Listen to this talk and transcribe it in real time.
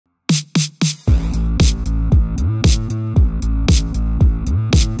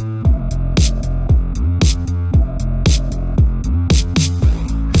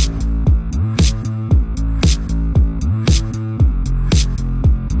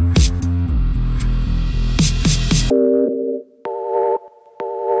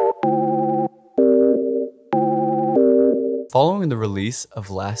Following the release of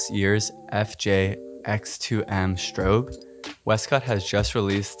last year's FJ-X2M strobe, Westcott has just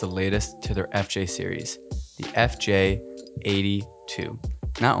released the latest to their FJ series, the Fj80 II.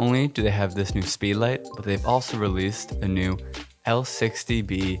 Not only do they have this new Speedlight, but they've also released a new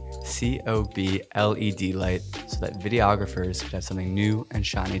L60B COB LED light so that videographers could have something new and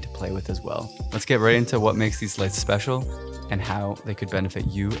shiny to play with as well. Let's get right into what makes these lights special and how they could benefit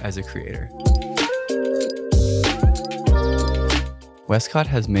you as a creator. Westcott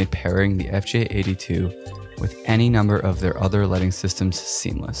has made pairing the Fj80 II with any number of their other lighting systems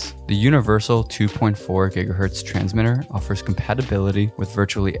seamless. The universal 2.4 GHz transmitter offers compatibility with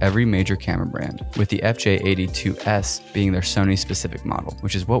virtually every major camera brand, with the Fj80 IIS being their Sony specific model,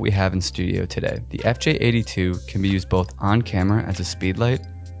 which is what we have in studio today. The Fj80 II can be used both on camera as a speedlight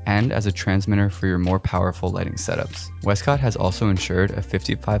and as a transmitter for your more powerful lighting setups. Westcott has also ensured a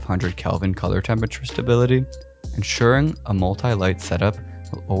 5500 Kelvin color temperature stability, ensuring a multi-light setup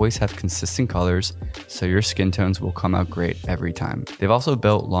will always have consistent colors so your skin tones will come out great every time. They've also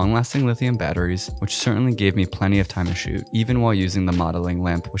built long-lasting lithium batteries, which certainly gave me plenty of time to shoot, even while using the modeling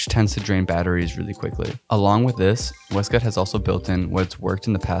lamp, which tends to drain batteries really quickly. Along with this, Westcott has also built in what's worked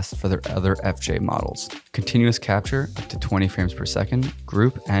in the past for their other FJ models: continuous capture up to 20 frames per second,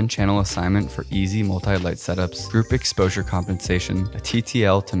 group and channel assignment for easy multi-light setups, group exposure compensation, a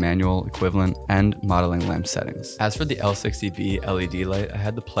TTL to manual equivalent, and modeling lamp settings. As for the L60B LED light, I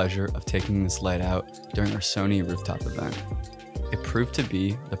had the pleasure of taking this light out during our Sony rooftop event. It proved to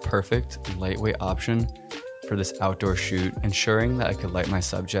be the perfect lightweight option for this outdoor shoot, ensuring that I could light my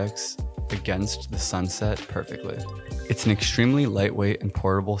subjects against the sunset perfectly. It's an extremely lightweight and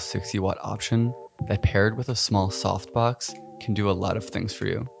portable 60-watt option that, paired with a small softbox, can do a lot of things for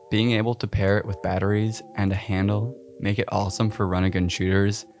you. Being able to pair it with batteries and a handle make it awesome for run-and-gun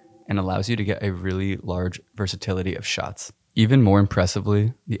shooters and allows you to get a really large versatility of shots. Even more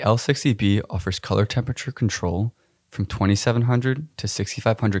impressively, the L60B offers color temperature control from 2700 to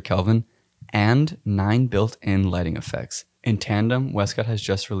 6500 Kelvin and 9 built-in lighting effects. In tandem, Westcott has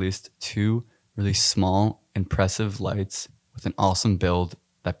just released 2 really small, impressive lights with an awesome build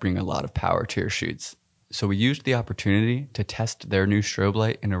that bring a lot of power to your shoots. So we used the opportunity to test their new strobe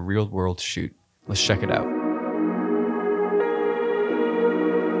light in a real-world shoot. Let's check it out.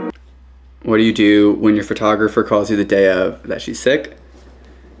 What do you do when your photographer calls you the day of that she's sick?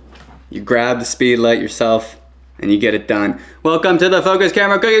 You grab the Speedlight yourself and you get it done. Welcome to the Focus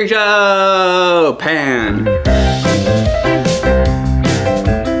Camera Cooking Show! Pan!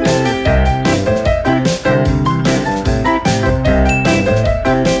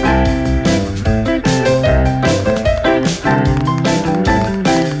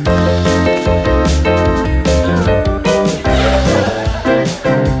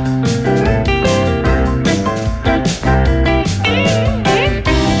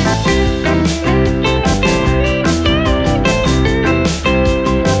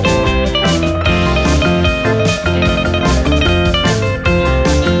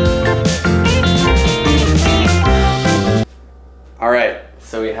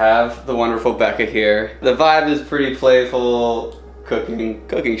 So we have the wonderful Becca here. The vibe is pretty playful,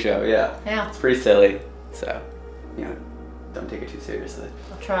 cooking show, yeah. Yeah. It's pretty silly, so, you know, don't take it too seriously.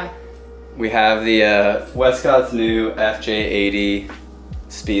 I'll try. We have the Westcott's new Fj80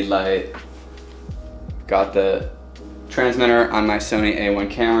 Speedlight. Got the transmitter on my Sony A1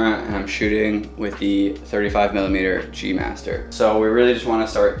 camera, and I'm shooting with the 35mm G Master. So we really just want to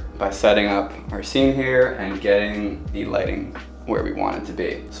start by setting up our scene here and getting the lighting where we want it to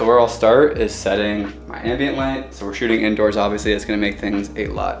be. So where I'll start is setting my ambient light. So we're shooting indoors, obviously. It's gonna make things a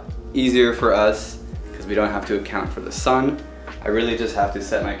lot easier for us because we don't have to account for the sun. I really just have to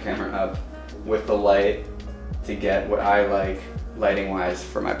set my camera up with the light to get what I like lighting wise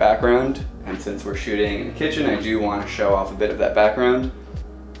for my background. And since we're shooting in the kitchen, I do want to show off a bit of that background.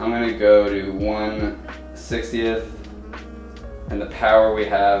 I'm gonna go to 1/60th, and the power we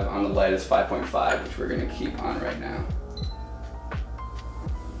have on the light is 5.5, which we're gonna keep on right now.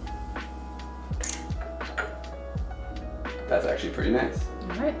 That's actually pretty nice.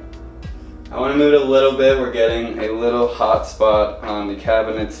 All right. I want to move it a little bit. We're getting a little hot spot on the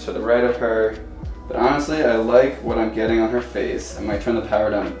cabinets to the right of her. But honestly, I like what I'm getting on her face. I might turn the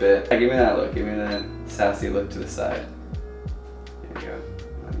power down a bit. Give me that look. Give me the sassy look to the side. Here we go.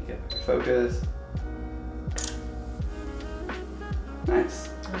 Let me get the focus. Nice.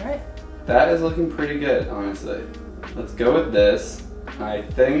 All right. That is looking pretty good, honestly. Let's go with this. I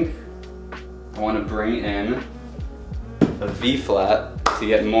think I want to bring in a V-flat to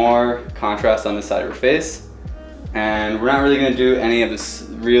get more contrast on the side of her face. And we're not really going to do any of this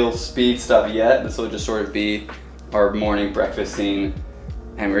real speed stuff yet. This will just sort of be our morning breakfast scene.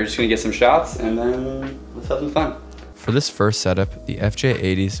 And we're just gonna get some shots and then let's have some fun. For this first setup, the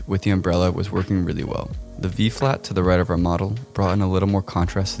Fj80s with the umbrella was working really well. The V-flat to the right of our model brought in a little more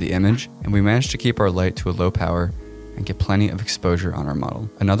contrast to the image, and we managed to keep our light to a low power and get plenty of exposure on our model.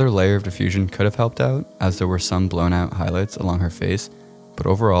 Another layer of diffusion could have helped out, as there were some blown out highlights along her face, but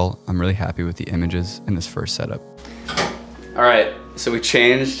overall, I'm really happy with the images in this first setup. All right, so we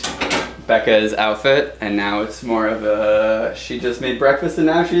changed Becca's outfit, and now it's more of a, she just made breakfast and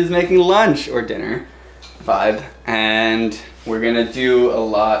now she's making lunch or dinner vibe. And we're gonna do a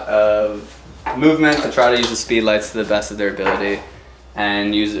lot of movement to try to use the speedlights to the best of their ability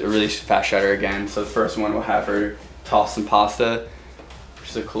and use a really fast shutter again. So the first one we'll have her toss some pasta,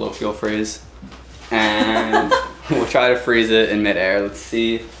 which is a colloquial phrase, and we'll try to freeze it in midair. Let's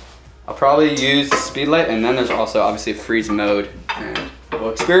see. I'll probably use the speedlight, and then there's also obviously a freeze mode, and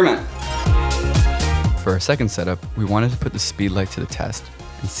we'll experiment. For our second setup, we wanted to put the speedlight to the test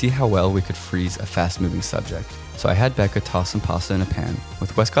and see how well we could freeze a fast-moving subject. So I had Becca toss some pasta in a pan.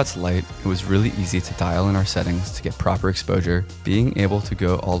 With Westcott's light, it was really easy to dial in our settings to get proper exposure, being able to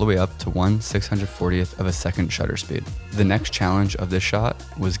go all the way up to 1/640th of a second shutter speed. The next challenge of this shot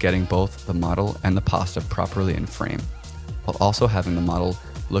was getting both the model and the pasta properly in frame, while also having the model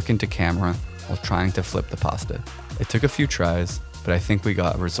look into camera while trying to flip the pasta. It took a few tries, but I think we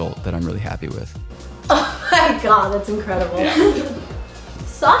got a result that I'm really happy with. Oh my god, that's incredible. Yeah.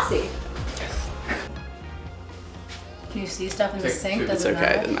 Saucy. Can you see stuff in the sink? It's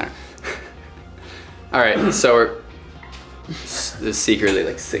okay, it doesn't matter. All right, so there's secretly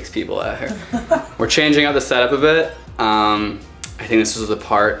like 6 people out here. We're changing up the setup a bit. I think this was a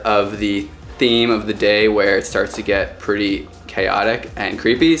part of the theme of the day where it starts to get pretty chaotic and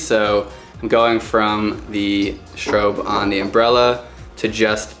creepy. So I'm going from the strobe on the umbrella to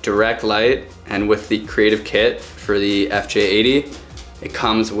just direct light, and with the creative kit for the Fj80, it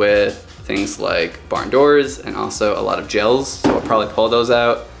comes with things like barn doors and also a lot of gels. So I'll probably pull those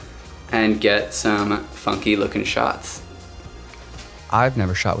out and get some funky looking shots. I've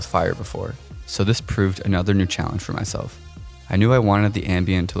never shot with fire before, so this proved another new challenge for myself. I knew I wanted the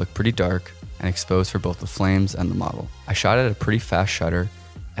ambient to look pretty dark and exposed for both the flames and the model. I shot at a pretty fast shutter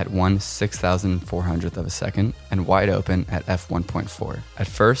at 1/6400th of a second and wide open at f1.4. At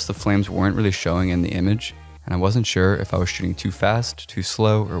first, the flames weren't really showing in the image, and I wasn't sure if I was shooting too fast, too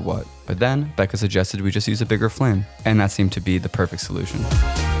slow, or what. But then, Becca suggested we just use a bigger flame, and that seemed to be the perfect solution.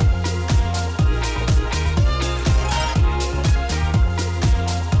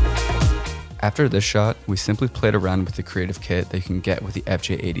 After this shot, we simply played around with the creative kit that you can get with the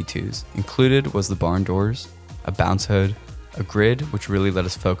Fj80 IIs. Included was the barn doors, a bounce hood, a grid which really let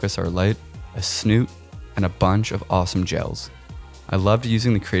us focus our light, a snoot, and a bunch of awesome gels. I loved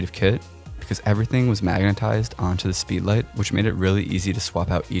using the creative kit because everything was magnetized onto the speedlight, which made it really easy to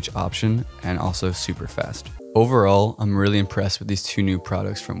swap out each option and also super fast. Overall, I'm really impressed with these 2 new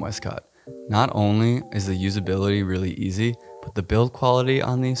products from Westcott. Not only is the usability really easy, but the build quality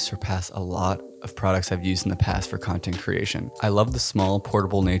on these surpass a lot of products I've used in the past for content creation. I love the small,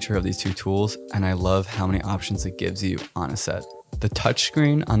 portable nature of these 2 tools, and I love how many options it gives you on a set. The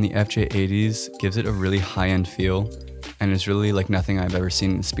touchscreen on the Fj80s gives it a really high-end feel, and is really like nothing I've ever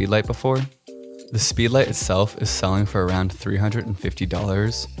seen in a speedlight before. The speedlight itself is selling for around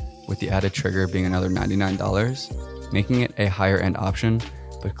 $350, with the added trigger being another $99, making it a higher end option,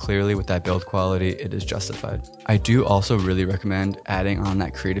 but clearly with that build quality, it is justified. I do also really recommend adding on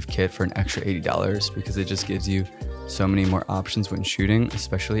that creative kit for an extra $80 because it just gives you so many more options when shooting,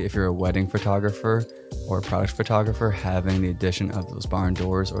 especially if you're a wedding photographer or a product photographer. Having the addition of those barn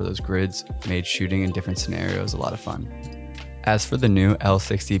doors or those grids made shooting in different scenarios a lot of fun. As for the new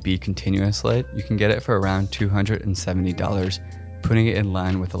L60B continuous light, you can get it for around $270, putting it in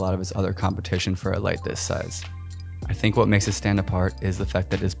line with a lot of its other competition for a light this size. I think what makes it stand apart is the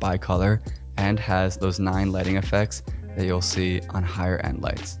fact that it's bicolor and has those 9 lighting effects that you'll see on higher end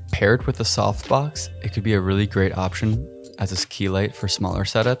lights. Paired with a softbox, it could be a really great option as a key light for smaller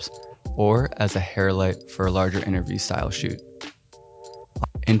setups or as a hair light for a larger interview style shoot.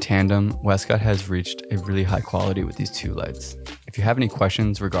 In tandem, Westcott has reached a really high quality with these 2 lights. If you have any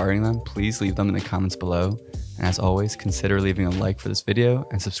questions regarding them, please leave them in the comments below. And as always, consider leaving a like for this video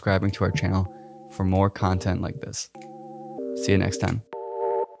and subscribing to our channel for more content like this. See you next time.